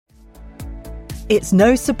It's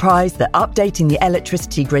no surprise that updating the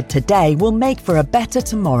electricity grid today will make for a better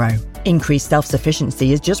tomorrow. Increased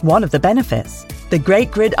self-sufficiency is just one of the benefits. The Great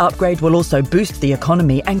Grid Upgrade will also boost the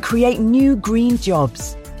economy and create new green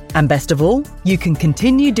jobs. And best of all, you can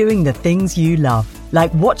continue doing the things you love,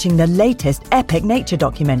 like watching the latest epic nature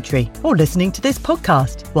documentary or listening to this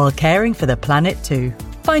podcast while caring for the planet too.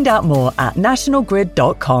 Find out more at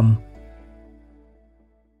nationalgrid.com.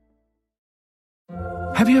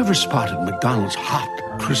 Have you ever spotted McDonald's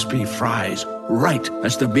hot, crispy fries right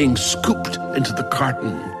as they're being scooped into the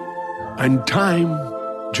carton? And time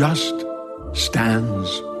just stands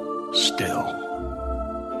still.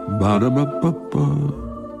 Ba-da-ba-ba-ba.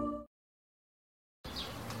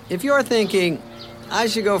 If you're thinking, I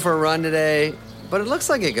should go for a run today, but it looks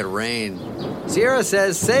like it could rain, Sierra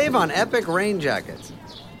says save on epic rain jackets.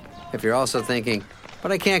 If you're also thinking,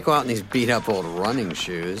 but I can't go out in these beat-up old running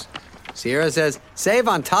shoes, Sierra says save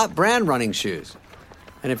on top brand running shoes.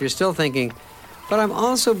 And if you're still thinking, but I'm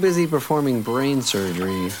also busy performing brain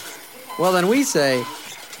surgery, well then we say,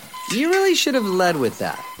 you really should have led with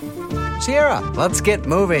that. Sierra, let's get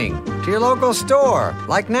moving to your local store,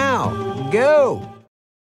 like now. Go!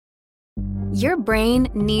 Your brain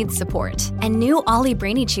needs support, and new Ollie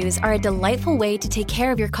Brainy Chews are a delightful way to take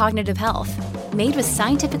care of your cognitive health. Made with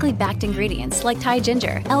scientifically backed ingredients like Thai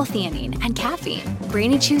ginger, L-theanine, and caffeine,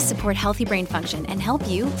 Brainy Chews support healthy brain function and help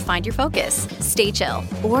you find your focus, stay chill,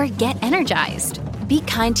 or get energized. Be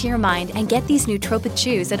kind to your mind and get these nootropic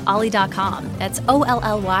chews at ollie.com. That's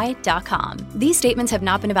OLLY.com. These statements have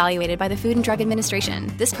not been evaluated by the Food and Drug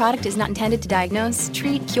Administration. This product is not intended to diagnose,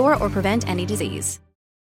 treat, cure, or prevent any disease.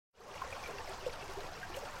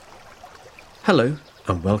 Hello,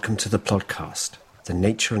 and welcome to the Plodcast, the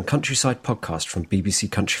nature and countryside podcast from BBC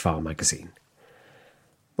Countryfile magazine.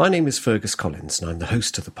 My name is Fergus Collins, and I'm the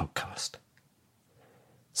host of the podcast.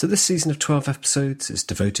 So this season of 12 episodes is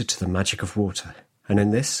devoted to the magic of water, and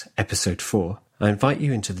in this, episode 4, I invite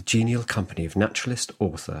you into the genial company of naturalist,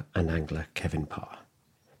 author and angler Kevin Parr.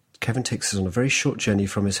 Kevin takes us on a very short journey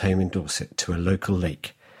from his home in Dorset to a local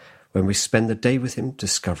lake, when we spend the day with him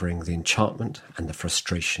discovering the enchantment and the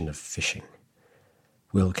frustration of fishing.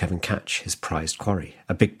 Will Kevin catch his prized quarry,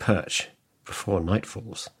 a big perch, before night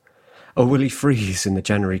falls? Or will he freeze in the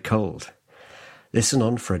January cold? Listen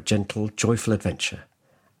on for a gentle, joyful adventure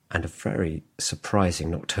and a very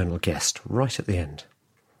surprising nocturnal guest right at the end.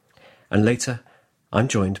 And later, I'm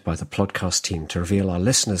joined by the Plodcast team to reveal our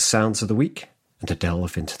listeners' sounds of the week and to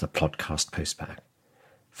delve into the Plodcast postbag.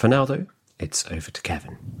 For now, though, it's over to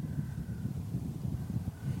Kevin.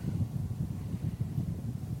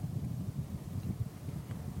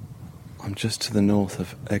 I'm just to the north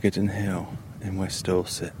of Egerton Hill in West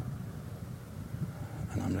Dorset,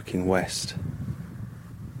 and I'm looking west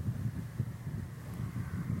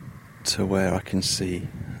to where I can see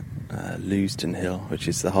Lewsden Hill, which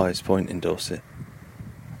is the highest point in Dorset,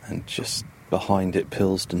 and just behind it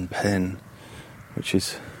Pilsden Pen, which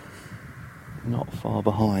is not far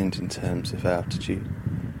behind in terms of altitude,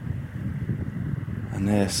 and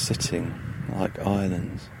they're sitting like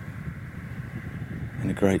islands in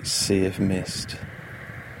a great sea of mist.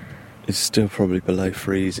 It's still probably below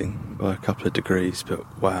freezing by a couple of degrees,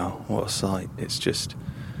 but wow, what a sight. It's just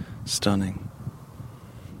stunning.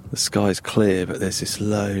 The sky's clear, but there's this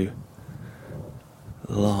low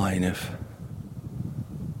line of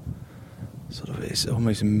it's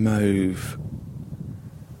almost mauve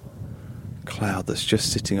cloud that's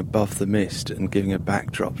just sitting above the mist and giving a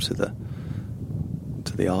backdrop to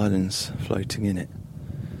the islands floating in it.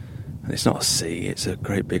 And it's not a sea, it's a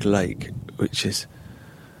great big lake, which is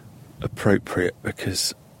appropriate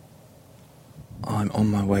because I'm on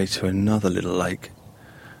my way to another little lake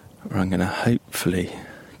where I'm going to hopefully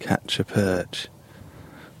catch a perch.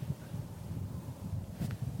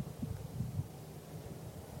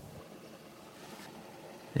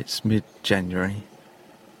 It's mid-January.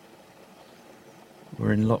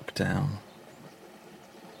 We're in lockdown,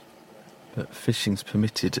 but fishing's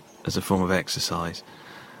permitted as a form of exercise.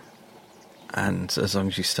 And as long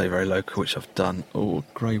as you stay very local, which I've done. Oh,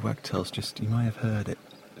 grey wagtails, you may have heard it.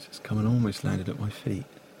 It's just come and almost landed at my feet.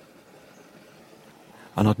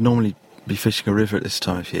 And I'd normally be fishing a river at this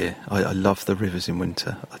time of year. I love the rivers in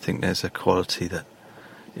winter. I think there's a quality that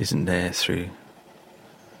isn't there through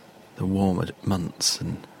the warmer months,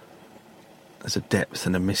 and there's a depth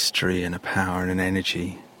and a mystery and a power and an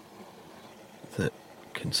energy that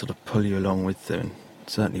can sort of pull you along with them and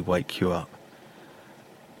certainly wake you up.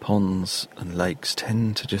 Ponds and lakes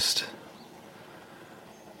tend to just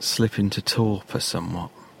slip into torpor somewhat.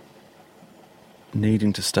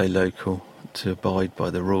 Needing to stay local, to abide by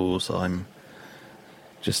the rules, I'm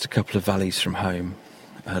just a couple of valleys from home,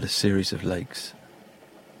 I had a series of lakes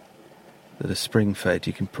that are spring-fed.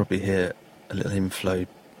 You can probably hear a little inflow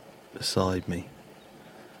beside me.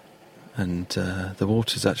 And the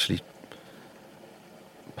water's actually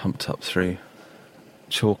pumped up through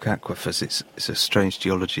chalk aquifers. It's a strange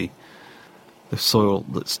geology. The soil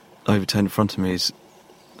that's overturned in front of me is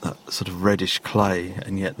that sort of reddish clay,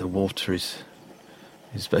 and yet the water is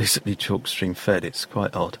basically chalk stream fed. It's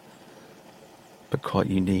quite odd, but quite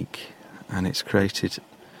unique, and it's created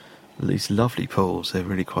these lovely pools. They're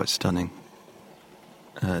really quite stunning,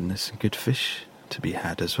 and there's some good fish to be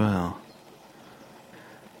had as well.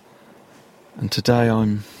 And today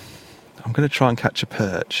I'm going to try and catch a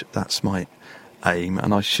perch. That's my aim,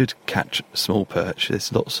 and I should catch small perch.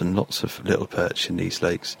 There's lots and lots of little perch in these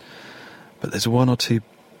lakes, but there's one or two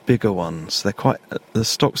bigger ones. The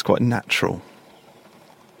stock's quite natural,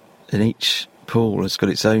 and each pool has got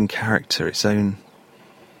its own character, its own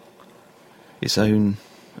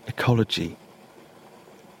ecology,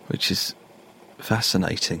 which is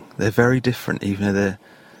fascinating. They're very different, even though they're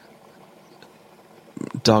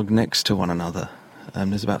dug next to one another.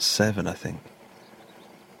 There's about 7, I think.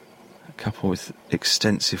 A couple with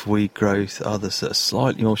extensive weed growth, others that are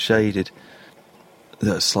slightly more shaded,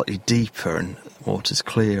 that are slightly deeper and water's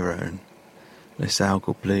clearer and less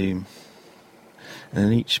algal bloom. And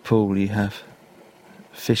in each pool you have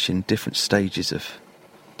fish in different stages of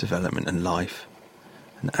development and life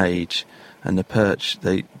and age. And the perch,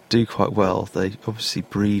 they do quite well. They obviously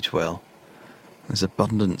breed well. There's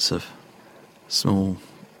abundance of small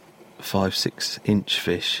 5-6 inch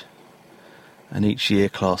fish, and each year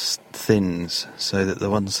class thins, so that the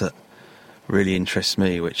ones that really interest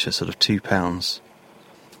me, which are sort of £2,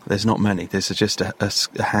 there's not many. There's just a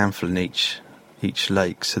handful in each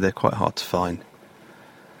lake, so they're quite hard to find.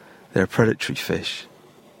 They're a predatory fish,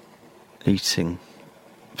 eating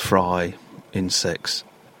fry, insects,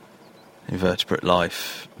 invertebrate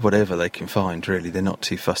life, whatever they can find, really. They're not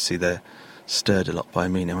too fussy. They're stirred a lot by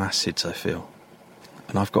amino acids, I feel.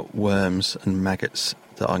 And I've got worms and maggots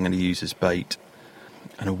that I'm going to use as bait.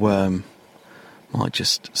 And a worm might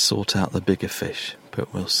just sort out the bigger fish,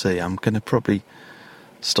 but we'll see. I'm going to probably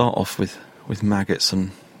start off with maggots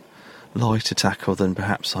and lighter tackle than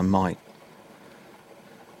perhaps I might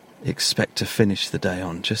expect to finish the day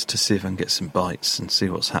on, just to see if I can get some bites and see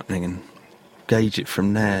what's happening and gauge it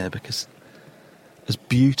from there, because as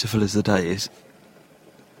beautiful as the day is,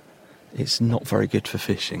 it's not very good for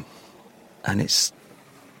fishing. And it's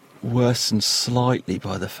worsened slightly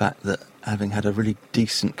by the fact that, having had a really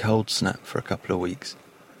decent cold snap for a couple of weeks,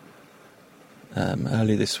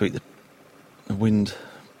 earlier this week the wind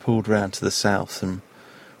pulled round to the south, and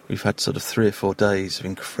we've had sort of 3 or 4 days of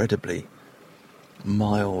incredibly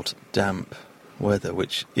mild, damp weather,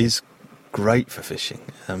 which is great for fishing.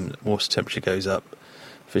 Water temperature goes up,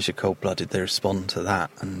 fish are cold-blooded, they respond to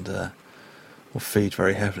that, and will feed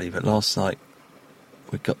very heavily. But last night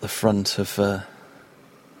we got the front of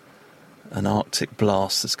an Arctic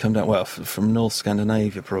blast that's come down, from North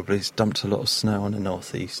Scandinavia probably. It's dumped a lot of snow on the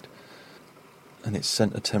northeast, and it's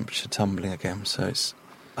sent the temperature tumbling again, so it's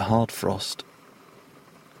a hard frost,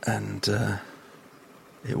 and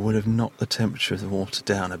it would have knocked the temperature of the water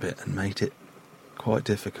down a bit and made it quite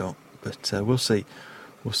difficult. But we'll see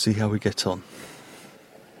how we get on.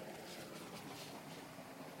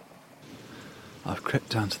 I've crept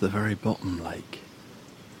down to the very bottom lake,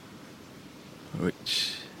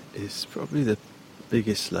 which is probably the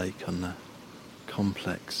biggest lake on the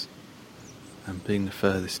complex, and being the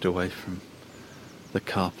furthest away from the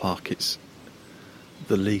car park, it's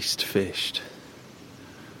the least fished,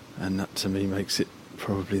 and that to me makes it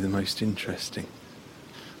probably the most interesting.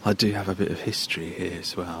 I do have a bit of history here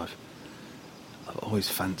as well. I've always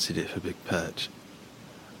fancied it for big perch,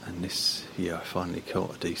 and this year I finally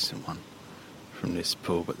caught a decent one from this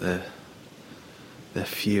pool, but they're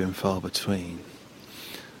few and far between.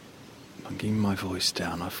 I'm getting my voice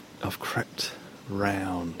down. I've crept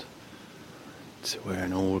round to where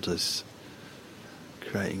an alder's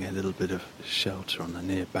creating a little bit of shelter on the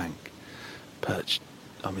near bank. Perch,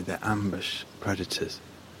 they're ambush predators,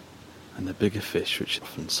 and the bigger fish, which are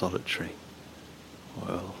often solitary,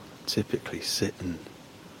 will typically sit in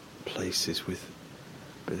places with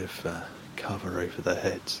a bit of cover over their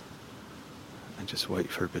heads and just wait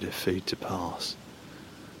for a bit of food to pass.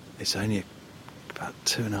 It's only about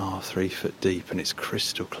 2.5-3 foot deep, and it's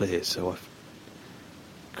crystal clear, so I've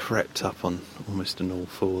crept up on almost on all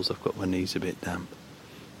fours. I've got my knees a bit damp,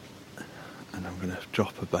 and I'm going to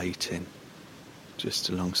drop a bait in just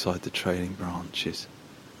alongside the trailing branches.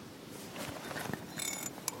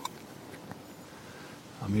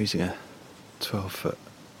 I'm using a 12-foot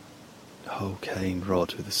whole cane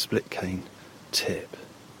rod with a split cane tip,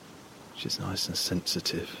 which is nice and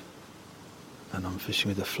sensitive, and I'm fishing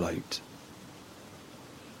with a float.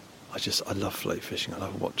 I love float fishing. I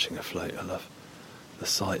love watching a float. I love the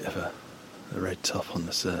sight of a red top on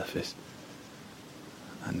the surface,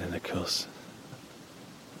 and then of course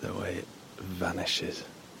the way it vanishes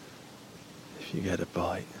if you get a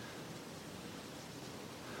bite.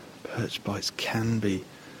 Perch bites can be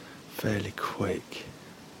fairly quick.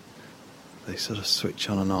 They sort of switch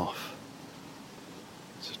on and off.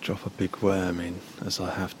 So drop a big worm in, as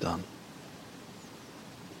I have done,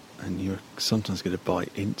 and you sometimes get a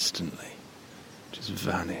bite instantly, just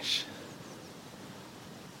vanish.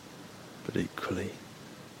 But equally,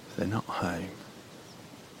 if they're not home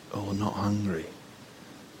or not hungry,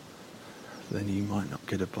 then you might not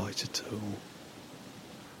get a bite at all.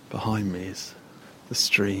 Behind me is the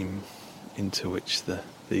stream into which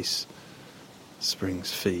these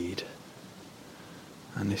springs feed,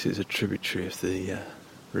 and this is a tributary of the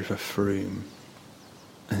River Froome,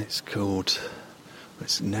 and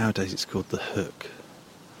nowadays it's called the Hook,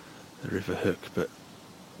 the River Hook, but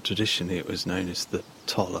traditionally it was known as the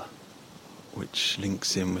Toller, which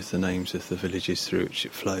links in with the names of the villages through which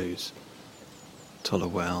it flows: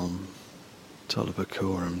 Tollerwelm,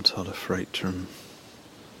 Tollerbacorum, Tollerfreitrum.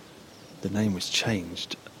 The name was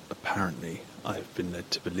changed, apparently, I've been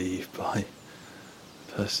led to believe, by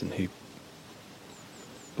a person who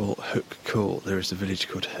bought Hook Court. There is a village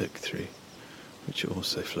called Hook through which it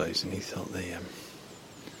also flows, and he thought the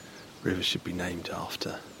river should be named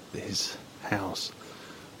after his house,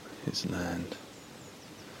 his land.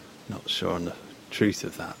 Not sure on the truth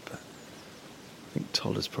of that, but I think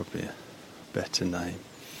Toller's probably a better name.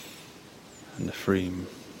 And the Froome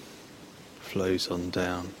flows on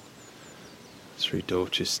down through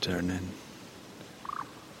Dorchester and then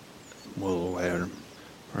Woolware,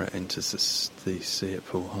 where it enters the sea at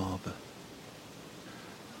Poole Harbour.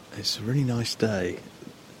 It's a really nice day.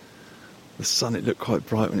 The sun, it looked quite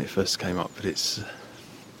bright when it first came up, but it's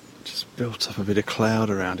just built up a bit of cloud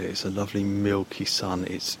around it. It's a lovely milky sun.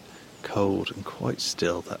 It's cold and quite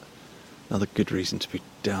still. That another good reason to be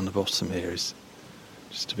down the bottom here is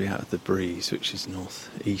just to be out of the breeze, which is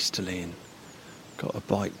north-easterly and got a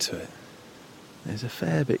bite to it. There's a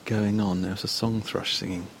fair bit going on. There was a song thrush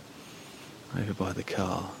singing over by the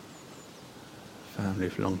car. A family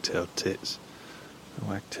of long-tailed tits. The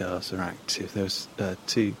wagtails are active. There was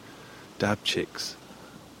 2 dab chicks,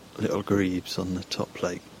 little grebes on the top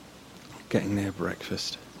plate, getting their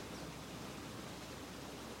breakfast.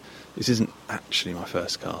 This isn't actually my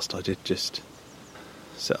first cast. I did just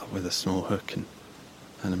set up with a small hook and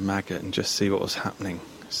a maggot and just see what was happening,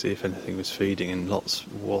 see if anything was feeding, and lots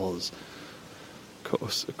was.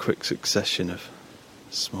 Caught a quick succession of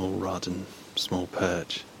small rudd and small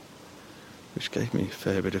perch, which gave me a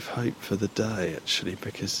fair bit of hope for the day, actually,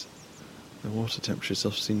 because the water temperature is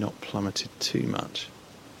obviously not plummeted too much,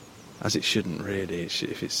 as it shouldn't really.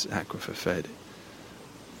 If it's aquifer fed,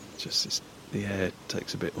 the air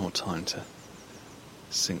takes a bit more time to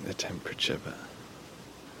sink the temperature, but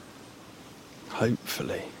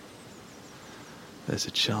hopefully there's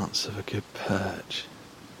a chance of a good perch,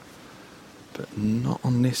 but not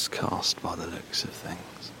on this cast by the looks of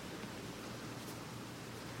things.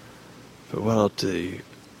 But what I'll do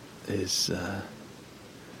is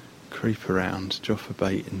creep around, drop a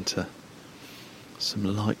bait into some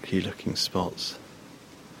likely looking spots,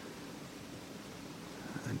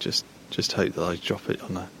 and just hope that I drop it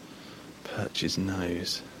on a perch's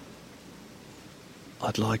nose.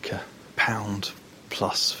 I'd like a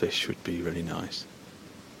 £1+ fish would be really nice,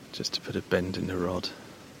 just to put a bend in the rod.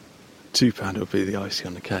 £2 would be the icing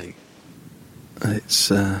on the cake.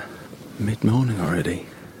 It's mid-morning already,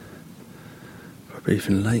 probably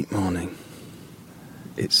even late morning.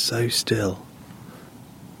 It's so still,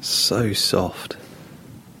 so soft,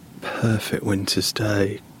 perfect winter's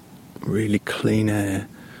day, really clean air,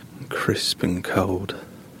 crisp and cold.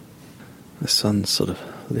 The sun's sort of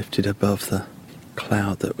lifted above the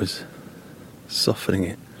cloud that was softening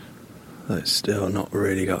it, though it's still not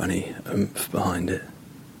really got any oomph behind it.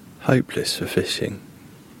 Hopeless for fishing.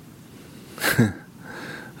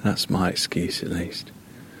 That's my excuse, at least.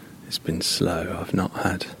 It's been slow. I've not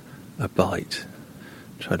had a bite.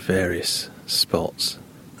 Tried various spots,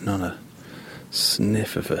 not a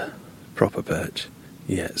sniff of a proper perch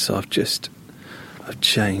yet. So I've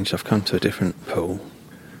changed. I've come to a different pool.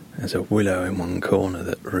 There's a willow in one corner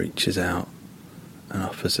that reaches out and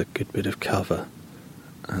offers a good bit of cover,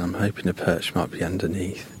 and I'm hoping the perch might be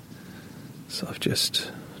underneath. So I've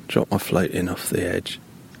just dropped my float in off the edge,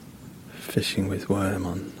 fishing with worm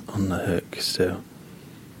on the hook still.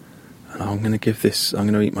 And I'm going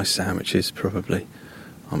to eat my sandwiches probably.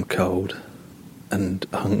 I'm cold and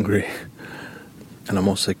hungry. And I'm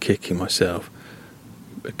also kicking myself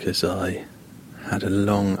because I had a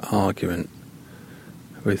long argument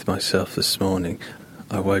with myself this morning.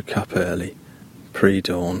 I woke up early,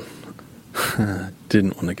 pre-dawn,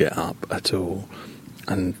 didn't want to get up at all,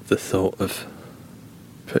 and the thought of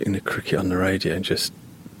putting the cricket on the radio and just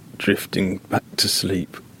drifting back to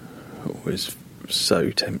sleep was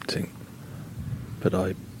so tempting. But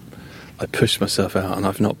I pushed myself out, and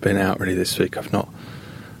I've not been out really this week.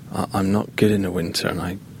 I'm not good in the winter,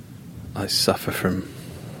 and I suffer from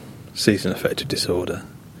season affective disorder.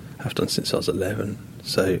 I've done since I was 11,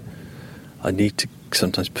 so I need to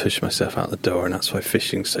sometimes push myself out the door, and that's why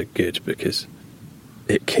fishing's so good, because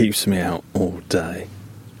it keeps me out all day.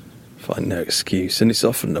 Find no excuse, and it's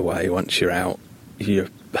often the way. Once you're out, you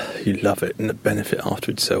love it, and the benefit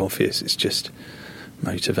afterwards so obvious. It's just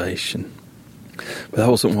motivation. But that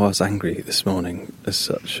wasn't why I was angry this morning as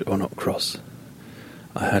such, or not cross.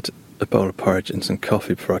 I had a bowl of porridge and some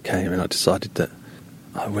coffee before I came, and I decided that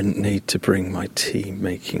I wouldn't need to bring my tea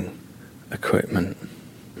making equipment,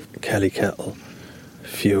 Kelly kettle,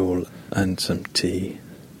 fuel and some tea.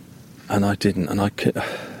 And I didn't, and I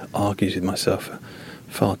argued with myself for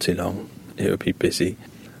far too long. It would be busy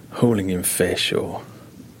hauling in fish, or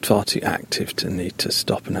far too active to need to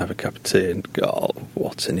stop and have a cup of tea and go, oh,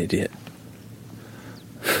 what an idiot.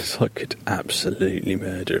 So I could absolutely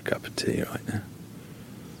murder a cup of tea right now.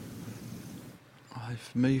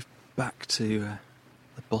 I've moved back to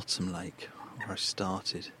the bottom lake where I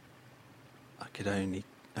started. I could only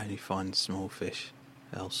find small fish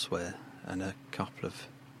elsewhere, and a couple of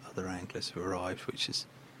other anglers have arrived, which has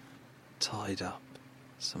tied up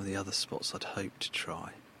some of the other spots I'd hoped to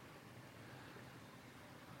try.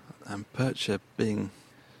 And perch, being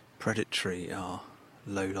predatory, are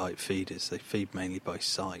low light feeders. They feed mainly by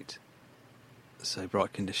sight, so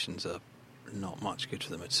bright conditions are not much good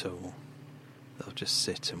for them at all. They'll just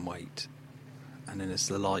sit and wait, and then as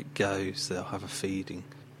the light goes they'll have a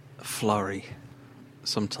flurry,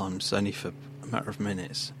 sometimes only for a matter of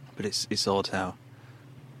minutes. But it's odd how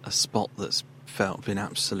a spot that's been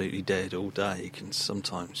absolutely dead all day can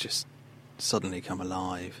sometimes just suddenly come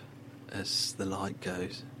alive as the light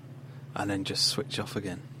goes, and then just switch off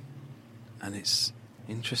again. And it's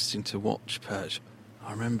interesting to watch perch.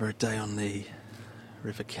 I remember a day on the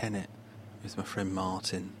River Kennet with my friend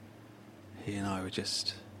Martin. He and I were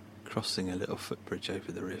just crossing a little footbridge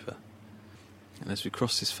over the river, and as we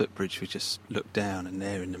crossed this footbridge we just looked down, and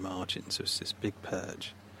there in the margins was this big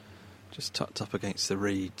perch just tucked up against the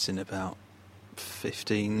reeds in about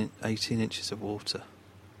 18 inches of water.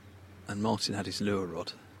 And Martin had his lure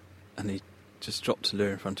rod, and he just dropped a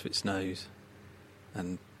lure in front of its nose,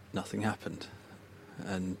 and nothing happened.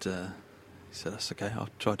 And he said, that's okay, I'll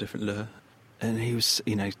try a different lure. And he was,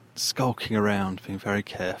 skulking around, being very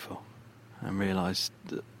careful, and realised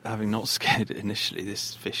that, having not scared it initially,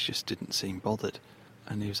 this fish just didn't seem bothered.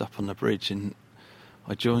 And he was up on the bridge, and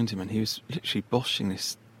I joined him, and he was literally boshing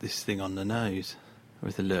this thing on the nose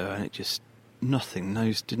with the lure, and it just, nothing,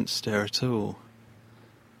 nose didn't stir at all.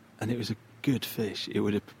 And it was a good fish. It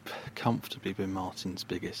would have comfortably been Martin's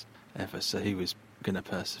biggest ever, so he was going to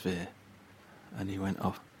persevere. And he went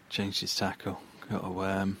off, changed his tackle, got a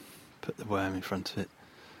worm, put the worm in front of it,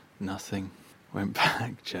 nothing. Went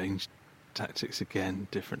back, changed tactics again,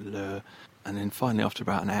 different lure. And then finally, after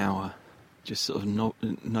about an hour, just sort of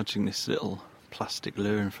nudging this little plastic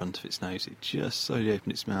lure in front of its nose, it just slowly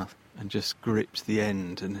opened its mouth and just gripped the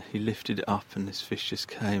end, and he lifted it up, and this fish just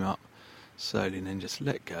came up slowly and then just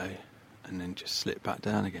let go and then just slipped back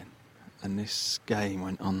down again. And this game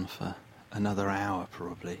went on for another hour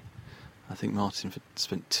probably. I think Martin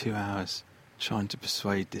spent 2 hours trying to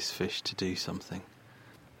persuade this fish to do something.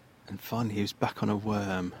 And finally he was back on a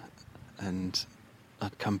worm, and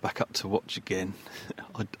I'd come back up to watch again.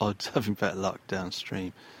 I'd having better luck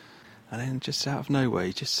downstream. And then just out of nowhere,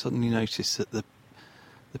 he just suddenly noticed that the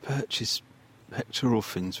perch's pectoral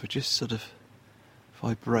fins were just sort of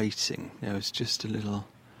vibrating. There was just a little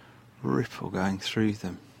ripple going through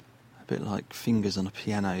them, a bit like fingers on a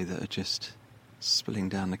piano that are just spilling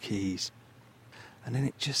down the keys. And then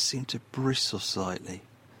it just seemed to bristle slightly.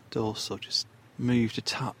 Dorsal just moved a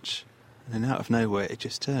touch, and then out of nowhere it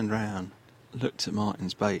just turned round, looked at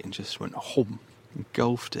Martin's bait and just went hum,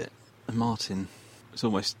 engulfed it. And Martin was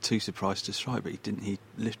almost too surprised to strike, but he didn't. He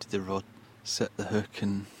lifted the rod, set the hook,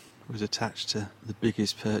 and was attached to the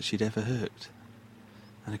biggest perch he'd ever hooked.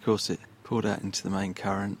 And of course it pulled out into the main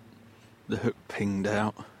current, the hook pinged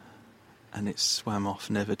out, and it swam off,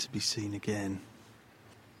 never to be seen again.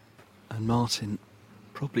 And Martin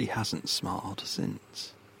probably hasn't smiled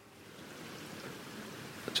since.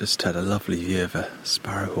 I just had a lovely view of a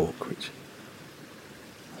sparrowhawk which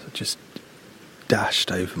just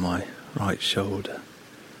dashed over my right shoulder.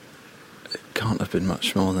 It can't have been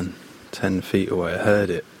much more than 10 feet away. I heard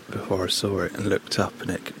it before I saw it and looked up,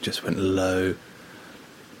 and it just went low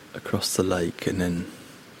across the lake, and then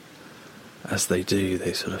as they do,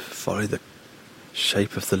 they sort of follow the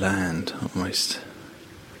shape of the land, almost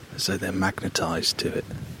as though they're magnetised to it.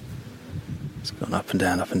 It's gone up and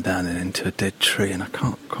down and into a dead tree, and I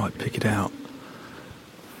can't quite pick it out.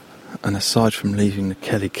 And aside from leaving the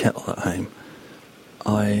Kelly kettle at home,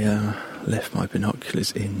 I left my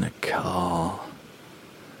binoculars in the car.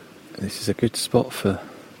 This is a good spot for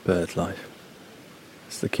bird life.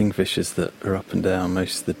 It's the kingfishers that are up and down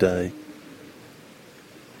most of the day.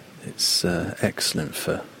 It's excellent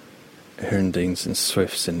for hirundines and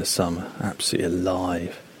swifts in the summer, absolutely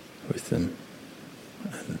alive with them.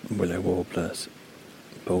 And willow warblers,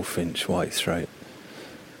 bullfinch, whitethroat.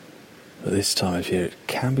 But this time of year it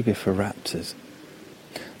can be good for raptors.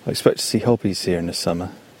 I expect to see hobbies here in the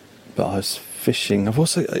summer, but I was fishing.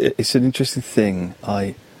 It's an interesting thing.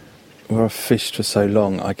 Where I've fished for so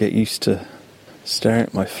long, I get used to staring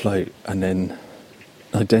at my float and then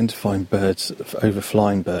identifying birds,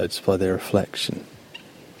 overflying birds, by their reflection.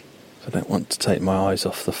 So I don't want to take my eyes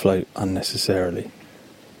off the float unnecessarily.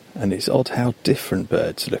 And it's odd how different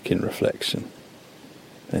birds look in reflection.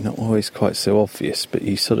 They're not always quite so obvious, but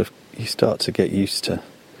you start to get used to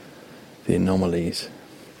the anomalies.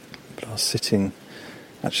 But I was sitting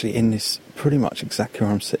actually in this, pretty much exactly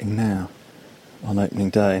where I'm sitting now, on opening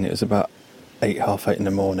day, and it was about 8:30 in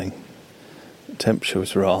the morning. The temperature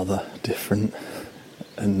was rather different,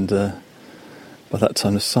 and by that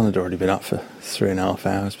time the sun had already been up for 3.5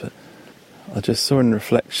 hours, but I just saw in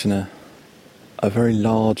reflection a very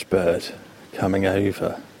large bird coming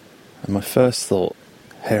over, and my first thought,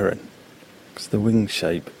 heron, because the wing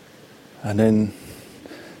shape. And then,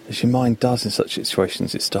 as your mind does in such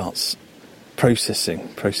situations, it starts processing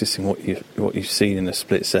what you've seen in a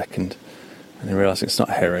split second, and then realising it's not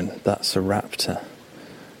a heron, that's a raptor,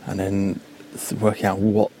 and then working out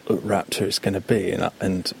what raptor it's going to be,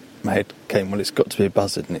 and my head came, well, it's got to be a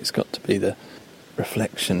buzzard, and it's got to be the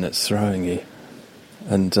reflection that's throwing you,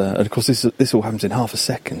 and of course this all happens in half a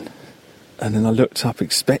second, and then I looked up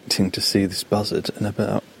expecting to see this buzzard, and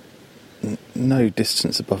about no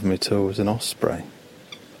distance above me at all was an osprey.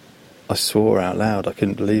 I swore out loud, I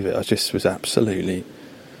couldn't believe it, I just was absolutely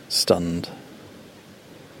stunned.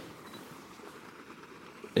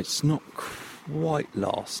 It's not quite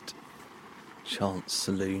last chance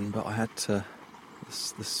saloon, but I had to,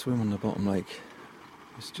 the swim on the bottom lake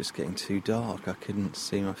was just getting too dark, I couldn't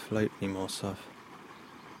see my float anymore, so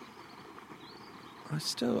I've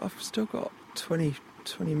still got 20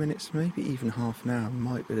 minutes, maybe even half an hour. I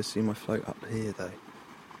might be able to see my float up here though.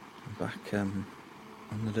 I'm back on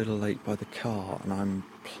the little lake by the car, and I'm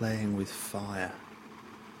playing with fire.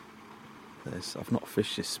 I've not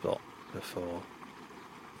fished this spot before.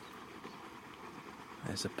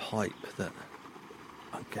 There's a pipe that,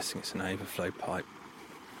 I'm guessing it's an overflow pipe,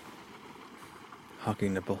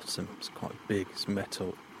 hugging the bottom. It's quite big, it's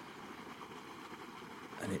metal,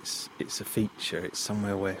 and it's a feature. It's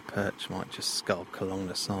somewhere where perch might just skulk along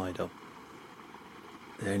the side of.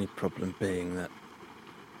 The only problem being that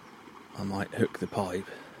I might hook the pipe.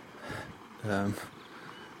 A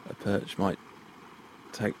perch might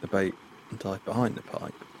take the bait and dive behind the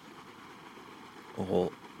pipe,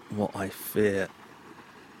 or what I fear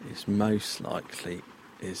is most likely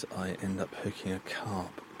is I end up hooking a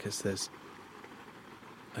carp, because there's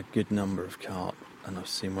a good number of carp, and I've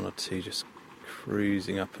seen one or two just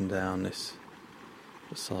cruising up and down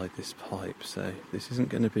beside this pipe, so this isn't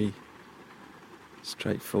going to be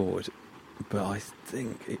straightforward, but I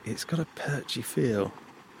think it's got a perchy feel,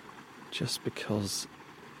 just because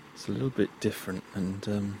it's a little bit different,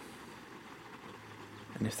 and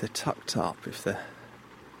if they're tucked up, if they're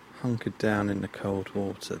hunkered down in the cold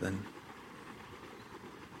water, then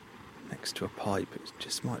next to a pipe it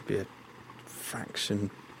just might be a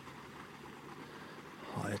fraction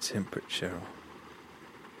higher temperature.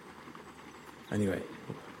 Anyway,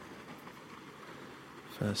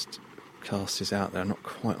 first cast is out there, not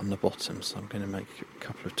quite on the bottom, so I'm going to make a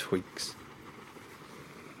couple of tweaks.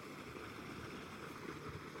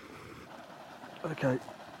 Okay.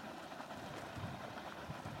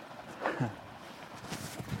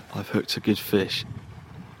 I've hooked a good fish.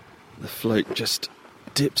 The float just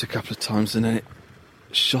dipped a couple of times and then it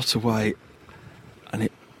shot away, and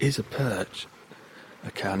it is a perch.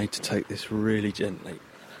 Okay, I need to take this really gently.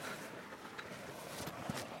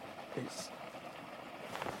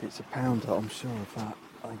 It's a pounder, I'm sure of that.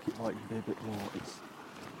 I think it might be a bit more. It's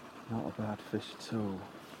not a bad fish at all.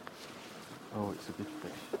 Oh, it's a good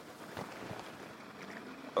fish.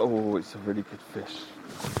 Oh, it's a really good fish.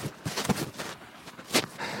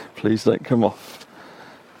 Please don't come off.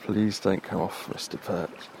 Please don't come off, Mr.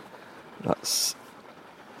 Perch. That's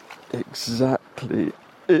exactly...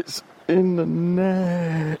 It's in the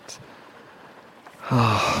net.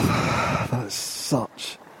 Ah, that's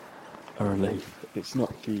such a relief. It's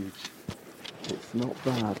not huge. It's not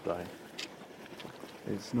bad though.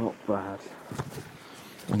 It's not bad.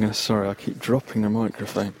 Sorry, I keep dropping the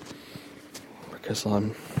microphone because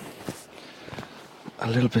I'm a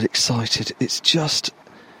little bit excited. It's just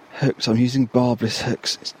hooked. I'm using barbless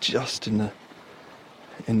hooks. It's just in the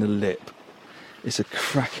lip. It's a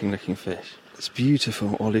cracking looking fish. It's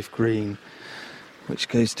beautiful olive green, which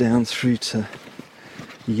goes down through to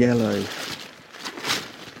yellow.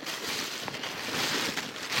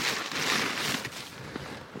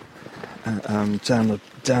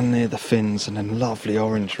 Down near the fins, and then lovely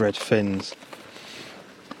orange-red fins,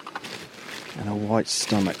 and a white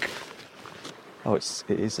stomach. Oh, it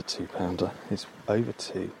is a 2-pounder. It's over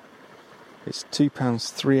 2. It's 2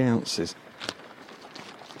 pounds 3 ounces,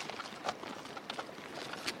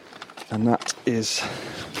 and that is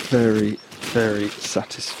very, very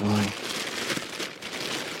satisfying.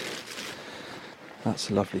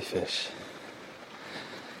 That's a lovely fish.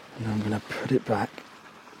 And I'm going to put it back.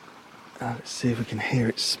 Let's see if we can hear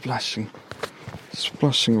it splashing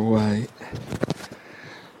away.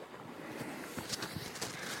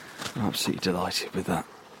 I'm absolutely delighted with that.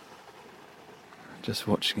 Just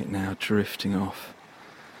watching it now drifting off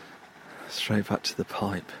straight back to the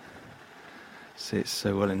pipe. See, it's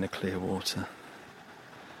so well in the clear water,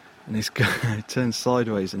 and it turns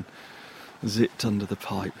sideways and zipped under the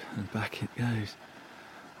pipe, and back it goes.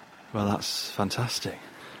 Well, that's fantastic,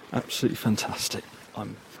 absolutely fantastic.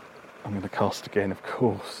 I'm going to cast again, of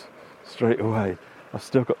course, straight away. I've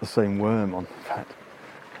still got the same worm on, in fact.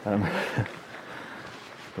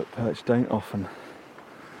 But perch don't often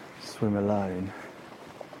swim alone,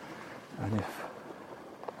 and if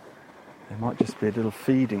there might just be a little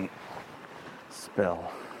feeding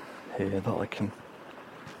spell here that I can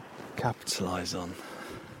capitalise on.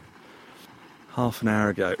 Half an hour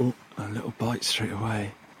ago, a little bite straight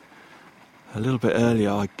away. A little bit earlier,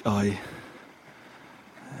 I've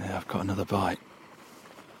got another bite,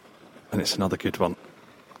 and it's another good one.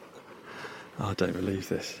 I don't believe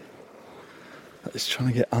this. It's trying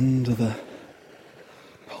to get under the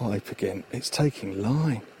pipe again. It's taking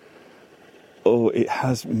line. Oh, it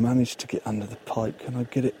has managed to get under the pipe. Can I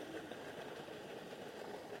get it?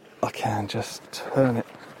 I can just turn it.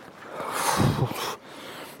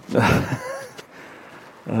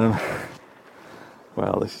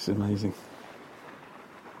 Wow, this is amazing.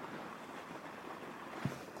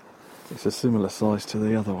 It's a similar size to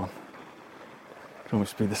the other one. Could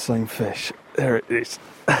almost be the same fish. There it is.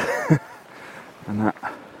 And that,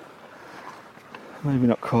 maybe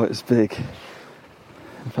not quite as big.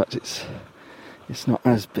 In fact, it's not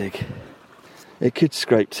as big. It could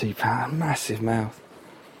scrape 2 pounds. Massive mouth.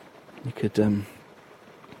 You could get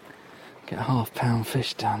a half-pound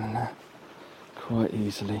fish down in there quite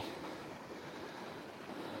easily.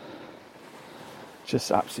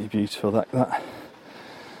 Just absolutely beautiful. That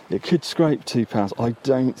it could scrape 2 pounds. I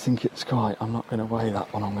don't think it's quite. I'm not going to weigh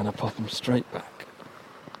that one. I'm going to pop them straight back.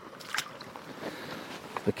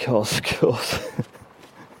 Because, of course,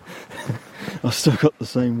 I've still got the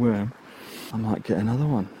same worm. I might get another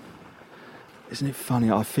one. Isn't it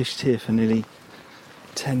funny? I've fished here for nearly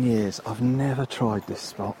 10 years. I've never tried this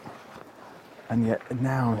spot. And yet,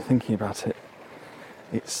 now I'm thinking about it,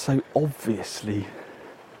 it's so obviously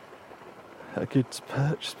a good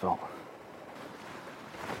perch spot.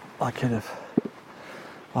 I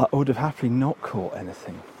would have happily not caught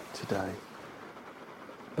anything today,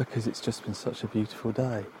 because it's just been such a beautiful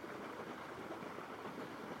day.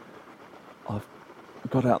 I've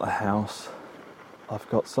got out the house, I've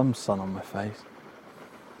got some sun on my face,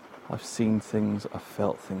 I've seen things, I've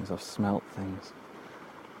felt things, I've smelt things,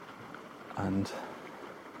 and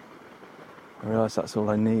I realise that's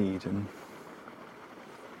all I need. And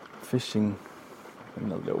fishing,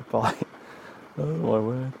 and a little bite, oh my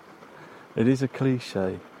word, it is a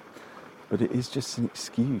cliche, but it is just an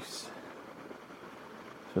excuse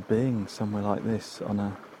for being somewhere like this on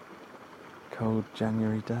a cold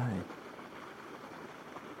January day.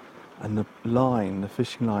 And the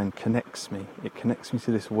fishing line connects me. It connects me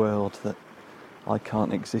to this world that I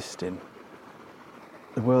can't exist in.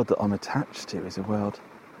 The world that I'm attached to is a world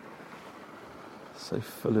so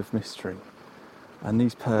full of mystery And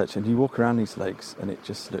these perch, and you walk around these lakes and it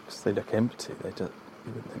just they look empty. You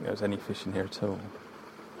wouldn't think there was any fish in here at all.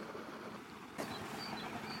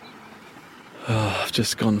 Oh, I've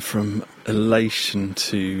just gone from elation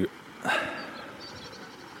to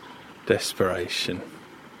desperation.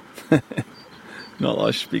 Not that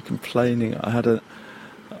I should be complaining. I had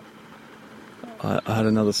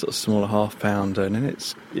another sort of smaller half-pounder, and then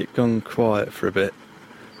it gone quiet for a bit.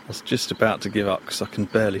 I was just about to give up because I can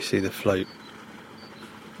barely see the float,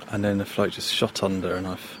 and then the float just shot under, and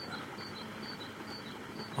I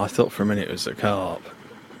thought for a minute it was a carp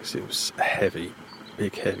because it was a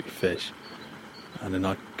big heavy fish, and then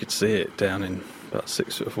I could see it down in about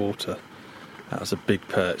 6 foot of water. That was a big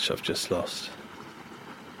perch I've just lost.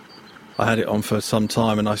 I had it on for some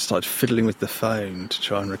time and I started fiddling with the phone to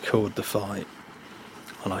try and record the fight.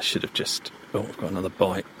 And I should have just... Oh, I've got another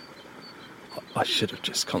bite. I should have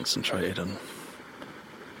just concentrated on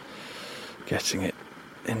getting it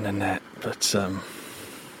in the net. But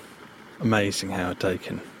amazing how a day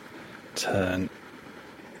can turn.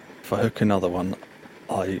 If I hook another one,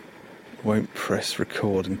 I won't press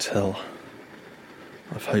record until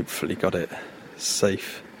I've hopefully got it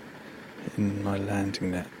safe in my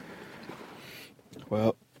landing net.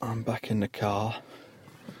 Well, I'm back in the car,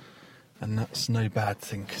 and that's no bad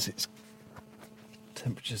thing because it's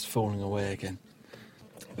temperature's falling away again.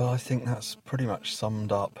 But I think that's pretty much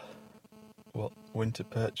summed up what winter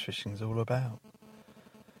perch fishing's all about.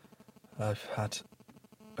 I've had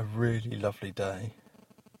a really lovely day.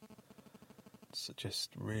 It's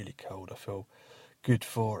just really cold. I feel good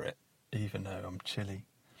for it, even though I'm chilly,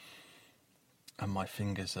 and my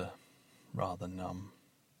fingers are rather numb.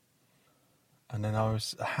 And then I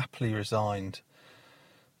was happily resigned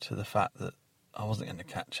to the fact that I wasn't going to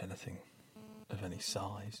catch anything of any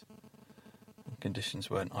size. The conditions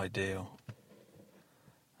weren't ideal.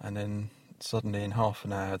 And then suddenly in half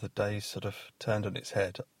an hour the day sort of turned on its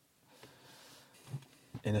head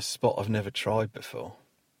in a spot I've never tried before.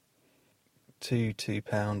 2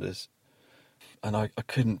 2-pounders. And I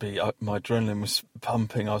couldn't be, my adrenaline was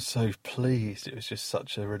pumping. I was so pleased. It was just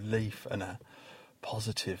such a relief and a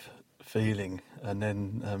positive feeling, and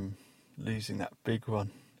then losing that big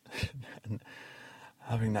one and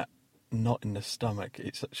having that knot in the stomach.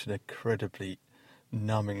 It's such an incredibly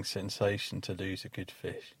numbing sensation to lose a good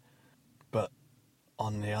fish. But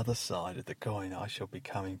on the other side of the coin, I shall be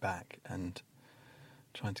coming back and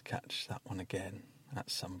trying to catch that one again at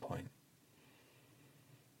some point.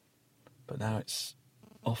 But now it's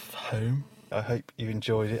off home. I hope you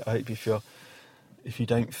enjoyed it. I hope you feel, if you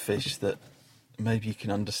don't fish, that maybe you can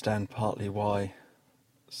understand partly why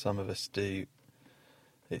some of us do.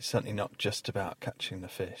 It's certainly not just about catching the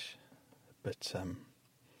fish, but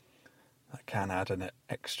that can add an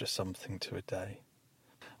extra something to a day.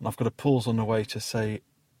 And I've got to pause on the way to say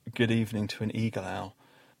good evening to an eagle owl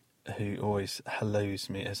who always hellos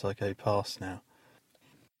me as I go past now.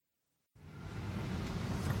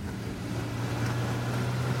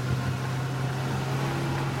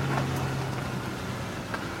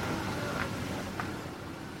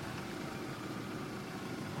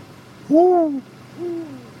 Woo!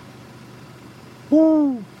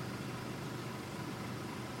 Woo!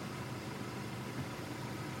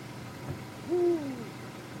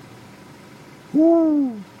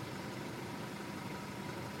 Woo!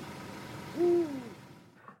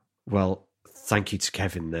 Well, thank you to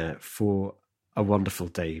Kevin there for a wonderful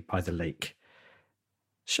day by the lake,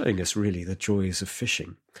 showing us really the joys of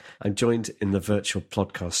fishing. I'm joined in the virtual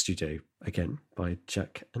podcast studio again by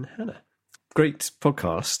Jack and Hannah. Great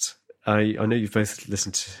podcast. I know you've both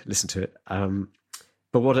listened to it,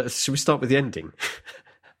 but should we start with the ending?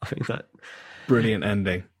 I think that brilliant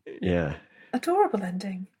ending. Yeah, adorable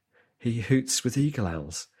ending. He hoots with eagle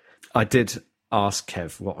owls. I did ask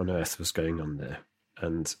Kev what on earth was going on there,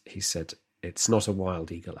 and he said it's not a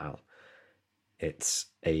wild eagle owl. It's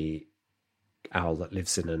a owl that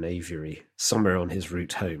lives in an aviary somewhere on his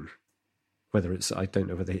route home. Whether it's, I don't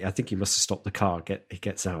know whether I think he must have stopped the car. He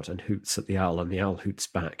gets out and hoots at the owl, and the owl hoots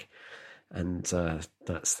back, and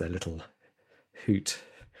that's their little hoot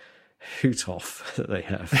off that they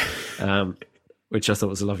have, which I thought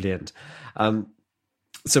was a lovely end.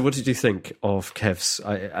 So, what did you think of Kev's?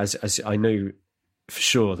 As I know for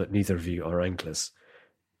sure that neither of you are anglers.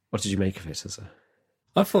 What did you make of it?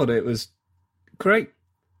 I thought it was great.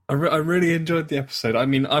 I really enjoyed the episode. I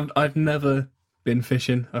mean, I've never been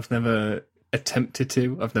fishing. I've never attempted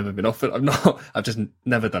to. I've never been offered. I've just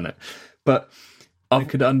never done it. But I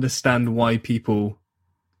could understand why people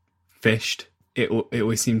fished. It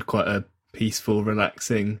always seemed quite a peaceful,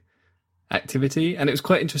 relaxing activity, and it was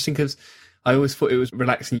quite interesting because I always thought it was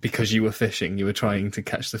relaxing because you were fishing, you were trying to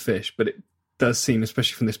catch the fish, but it does seem,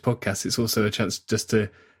 especially from this podcast, it's also a chance just to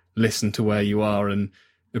listen to where you are and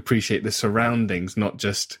appreciate the surroundings, not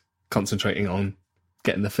just concentrating on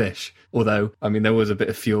getting the fish. Although, I mean, there was a bit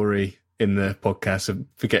of fury in the podcast of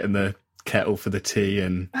forgetting the kettle for the tea,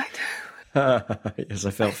 and I know. Yes,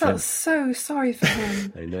 I felt so sorry for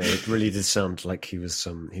him. I know, it really did sound like he was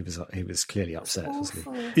clearly upset,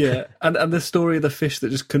 wasn't he? yeah, and the story of the fish that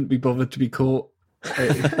just couldn't be bothered to be caught. So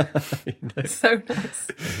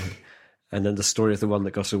nice. And then the story of the one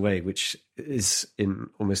that got away, which is in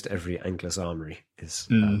almost every angler's armoury, is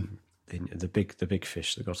the big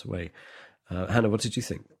fish that got away. Hannah, what did you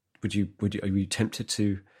think? Are you tempted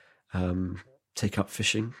to take up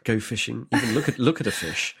fishing, go fishing, even look at a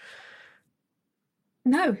fish?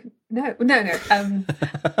 No.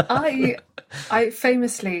 I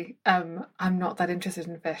famously, I'm not that interested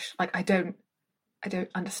in fish. Like, I don't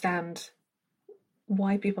understand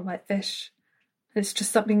why people like fish. It's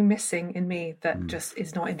just something missing in me that just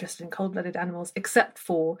is not interested in cold-blooded animals, except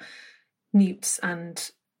for newts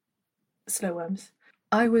and slow worms.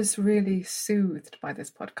 I was really soothed by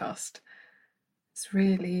this podcast. It's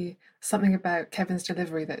really something about Kevin's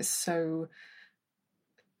delivery that is so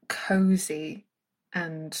cozy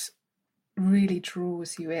and really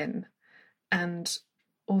draws you in. And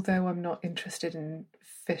although I'm not interested in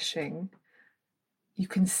fishing, you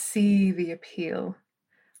can see the appeal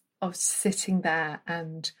of sitting there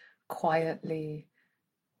and quietly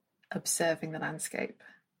observing the landscape.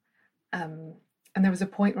 And there was a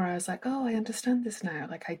point where I was like, oh, I understand this now.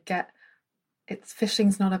 Like, I get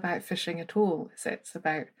fishing's not about fishing at all, is it? It's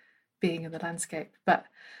about being in the landscape. But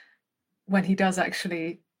when he does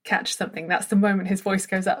actually catch something, that's the moment his voice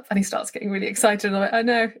goes up and he starts getting really excited. And I'm like, I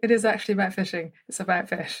know, it is actually about fishing. It's about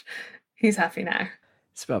fish. He's happy now.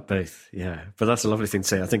 It's about both, yeah. But that's a lovely thing to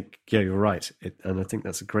say. I think, yeah, you're right. And I think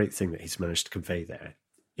that's a great thing that he's managed to convey there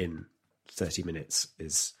in 30 minutes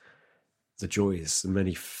is the joys, the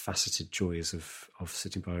many faceted joys of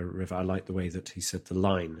sitting by a river. I like the way that he said the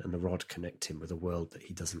line and the rod connect him with a world that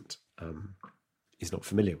he doesn't, he's not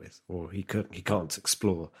familiar with, or he can't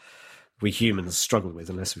explore. We humans struggle with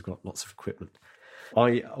unless we've got lots of equipment.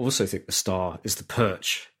 I also think the star is the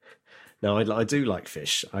perch. Now, I do like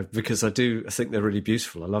fish because I think they're really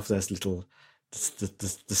beautiful. I love their little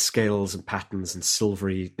the scales and patterns and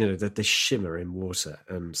silvery, that they shimmer in water,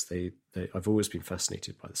 and I've always been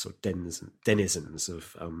fascinated by the sort of denizens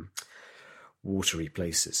of watery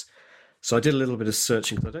places. So I did a little bit of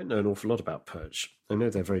searching because I don't know an awful lot about perch. I know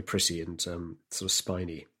they're very pretty and sort of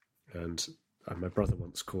spiny, and my brother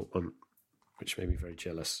once caught one, which made me very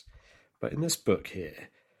jealous. But in this book here,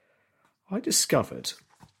 I discovered,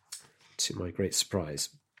 to my great surprise,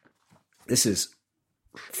 this is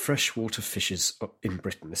Freshwater Fishes in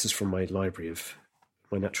Britain. This is from my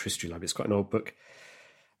natural history library. It's quite an old book.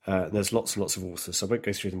 There's lots and lots of authors, so I won't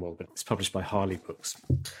go through them all, but it's published by Harley Books.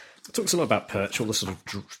 It talks a lot about perch, all the sort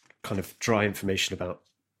of kind of dry information about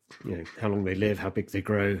how long they live, how big they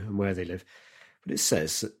grow, and where they live. But it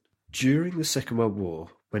says that during the Second World War,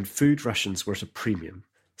 when food rations were at a premium,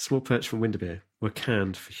 small perch from Windermere were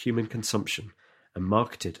canned for human consumption and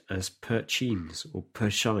marketed as perchines or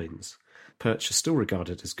perchines. Perch are still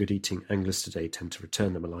regarded as good eating. Anglers today tend to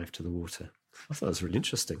return them alive to the water. I thought it was really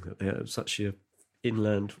interesting that they have such an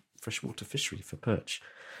inland freshwater fishery for perch.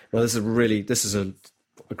 Now, this is a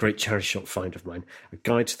great charity shop find of mine, A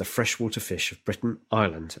Guide to the Freshwater Fish of Britain,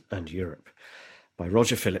 Ireland and Europe, by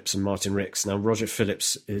Roger Phillips and Martin Ricks. Now, Roger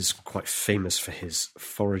Phillips is quite famous for his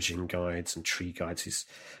foraging guides and tree guides.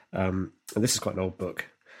 And this is quite an old book,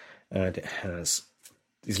 and it has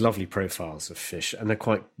these lovely profiles of fish, and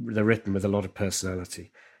they're written with a lot of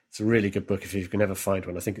personality. It's a really good book if you can ever find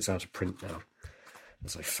one. I think it's out of print now,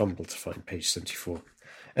 as I fumbled to find page 74.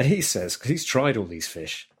 And he says, because he's tried all these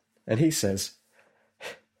fish, and he says,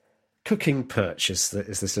 cooking perch is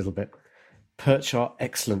this little bit. Perch are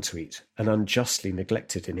excellent to eat and unjustly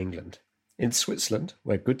neglected in England. In Switzerland,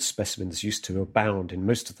 where good specimens used to abound in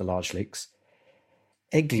most of the large lakes,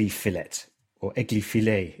 aigli fillet or aigli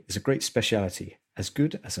filet is a great speciality, as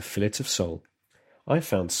good as a fillet of sole. I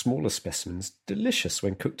found smaller specimens delicious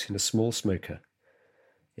when cooked in a small smoker.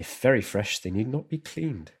 If very fresh, they need not be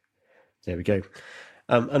cleaned. There we go.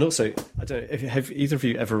 And also, I don't know, have either of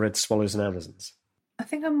you ever read Swallows and Amazons? I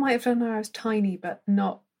think I might have done when I was tiny, but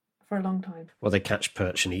not for a long time. Well, they catch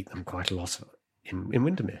perch and eat them quite a lot in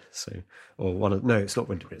Windermere. No, it's not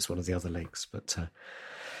Windermere, it's one of the other lakes. But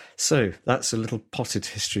so that's a little potted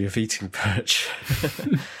history of eating perch.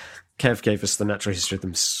 Kev gave us the natural history of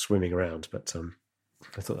them swimming around, but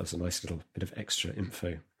I thought that was a nice little bit of extra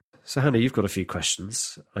info. So, Hannah, you've got a few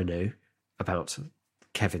questions, I know. about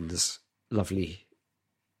Kevin's lovely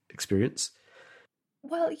experience?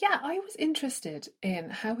 Well, yeah, I was interested in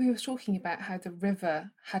how he was talking about how the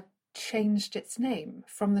river had changed its name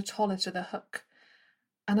from the Toller to the Hook.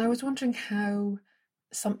 And I was wondering how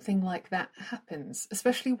something like that happens,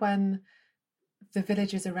 especially when the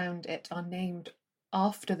villages around it are named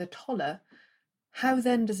after the Toller. How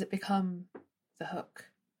then does it become the Hook?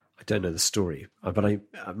 I don't know the story, but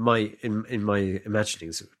in my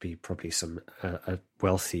imaginings, it would be probably some a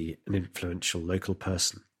wealthy and influential local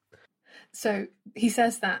person. So he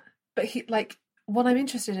says that, but what I'm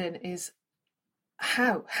interested in is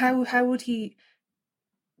how would he,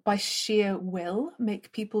 by sheer will,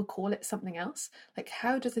 make people call it something else? Like,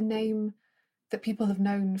 how does a name that people have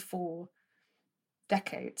known for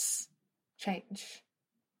decades change?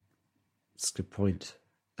 That's a good point.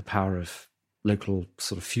 The power of local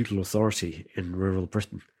sort of feudal authority in rural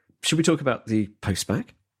Britain. Should we talk about the postbag?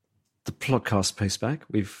 The podcast postbag?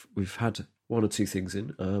 We've had one or two things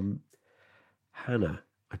in. Hannah,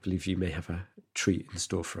 I believe you may have a treat in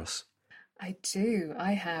store for us. I do.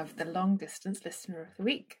 I have the long distance listener of the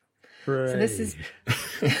week. Hooray. So this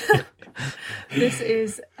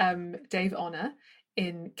is Dave Honor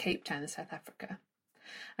in Cape Town, South Africa.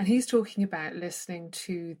 And he's talking about listening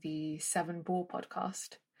to the Seven Boar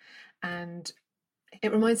podcast. And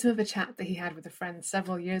it reminds him of a chat that he had with a friend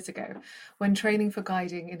several years ago when training for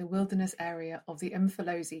guiding in the wilderness area of the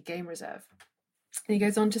Umfolozi Game Reserve. And he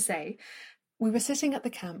goes on to say, we were sitting at the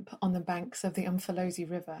camp on the banks of the Umfolozi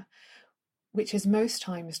River, which is most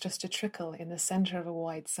times just a trickle in the centre of a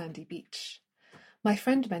wide sandy beach. My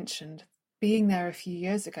friend mentioned being there a few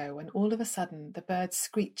years ago when all of a sudden the birds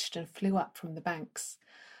screeched and flew up from the banks.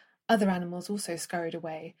 Other animals also scurried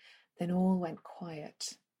away, then all went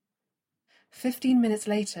quiet. 15 minutes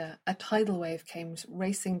later, a tidal wave came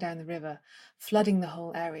racing down the river, flooding the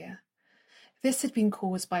whole area. This had been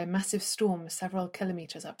caused by a massive storm several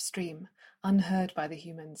kilometres upstream, unheard by the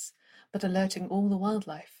humans, but alerting all the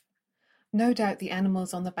wildlife. No doubt the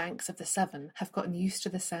animals on the banks of the Severn have gotten used to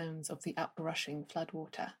the sounds of the uprushing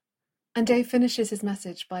floodwater. And Dave finishes his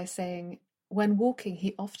message by saying, when walking,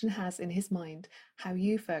 he often has in his mind how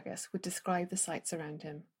you, Fergus, would describe the sights around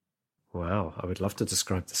him. Wow, I would love to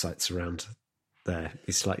describe the sights around there.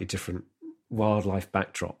 A slightly different wildlife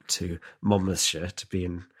backdrop to Monmouthshire, to be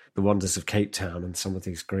in the wonders of Cape Town and some of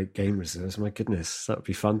these great game reserves. My goodness, that would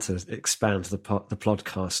be fun to expand the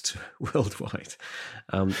podcast worldwide.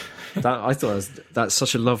 I thought that's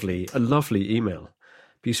such a lovely email.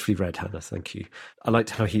 Beautifully read, Hannah. Thank you. I liked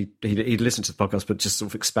how he listened to the podcast, but just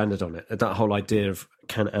sort of expanded on it. That whole idea of,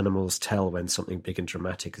 can animals tell when something big and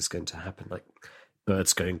dramatic is going to happen, like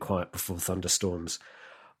birds going quiet before thunderstorms.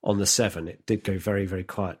 On the Severn, it did go very, very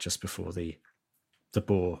quiet just before the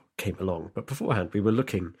boar came along. But beforehand, we were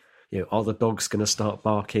looking, are the dogs going to start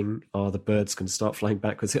barking? Are the birds going to start flying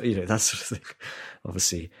backwards? That sort of thing.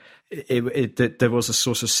 Obviously, there was a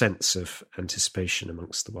sort of sense of anticipation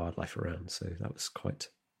amongst the wildlife around. So that was quite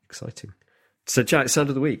exciting. So, Jack, sound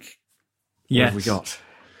of the week. Yes. What have we got?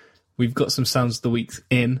 We've got some sounds of the week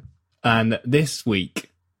in. And this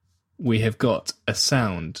week, we have got a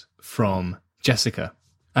sound from Jessica.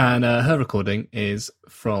 And her recording is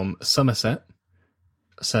from Somerset.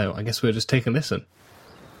 So I guess we'll just take a listen.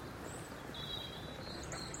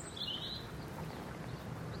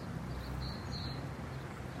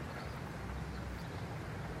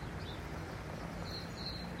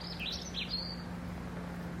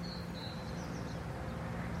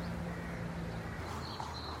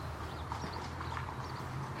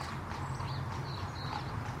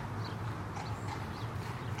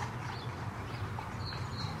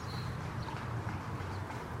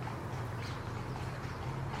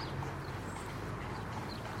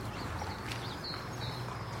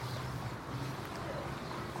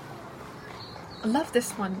 I love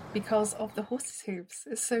this one because of the horse's hooves.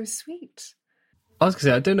 It's so sweet. I was going to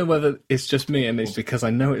say, I don't know whether it's just me and it's because I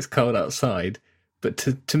know it's cold outside, but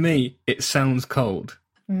to me, it sounds cold.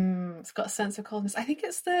 It's got a sense of coldness. I think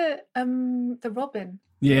it's the robin.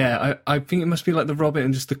 Yeah, I think it must be like the robin,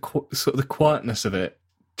 and just the sort of the quietness of it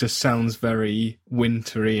just sounds very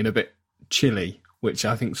wintry and a bit chilly, which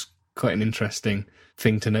I think is quite an interesting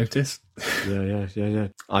thing to notice. Yeah.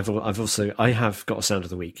 I have got a sound of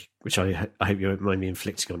the week, which I hope you won't mind me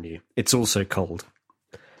inflicting on you. It's also cold.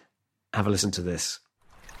 Have a listen to this.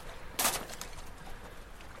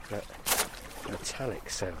 That metallic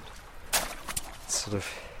sound. It's sort of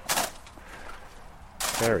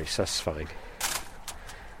very satisfying.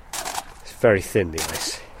 It's very thin, the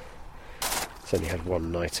ice. It's only had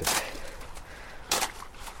one night of...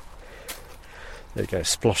 There you go,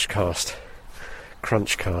 splosh cast,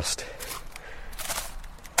 crunch cast.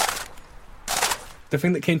 The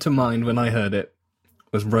thing that came to mind when I heard it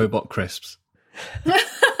was robot crisps.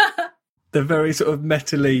 The very sort of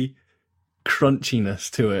metally crunchiness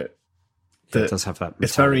to it. It does have that.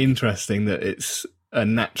 It's very interesting that it's a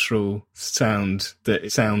natural sound, that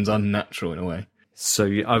it sounds unnatural in a way. So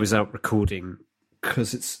I was out recording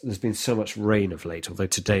because there's been so much rain of late, although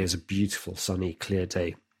today is a beautiful, sunny, clear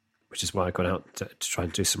day, which is why I got out to try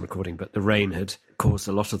and do some recording. But the rain had caused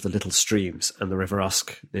a lot of the little streams and the River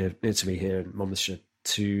Usk near to me here in Monmouthshire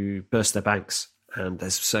to burst their banks. And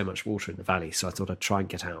there's so much water in the valley, so I thought I'd try and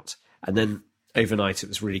get out. And then overnight it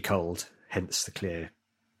was really cold, hence the clear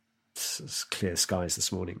skies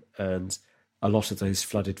this morning. And a lot of those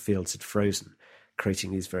flooded fields had frozen,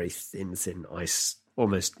 creating these very thin ice.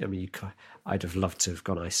 Almost, I mean, I'd have loved to have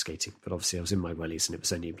gone ice skating, but obviously I was in my wellies and it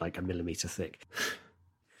was only like a millimetre thick.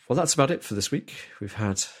 Well, that's about it for this week. We've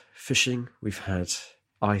had fishing, we've had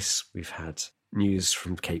ice, we've had news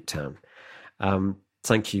from Cape Town.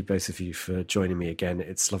 Thank you, both of you, for joining me again.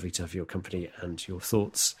 It's lovely to have your company and your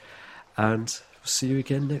thoughts. And we'll see you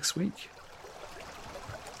again next week.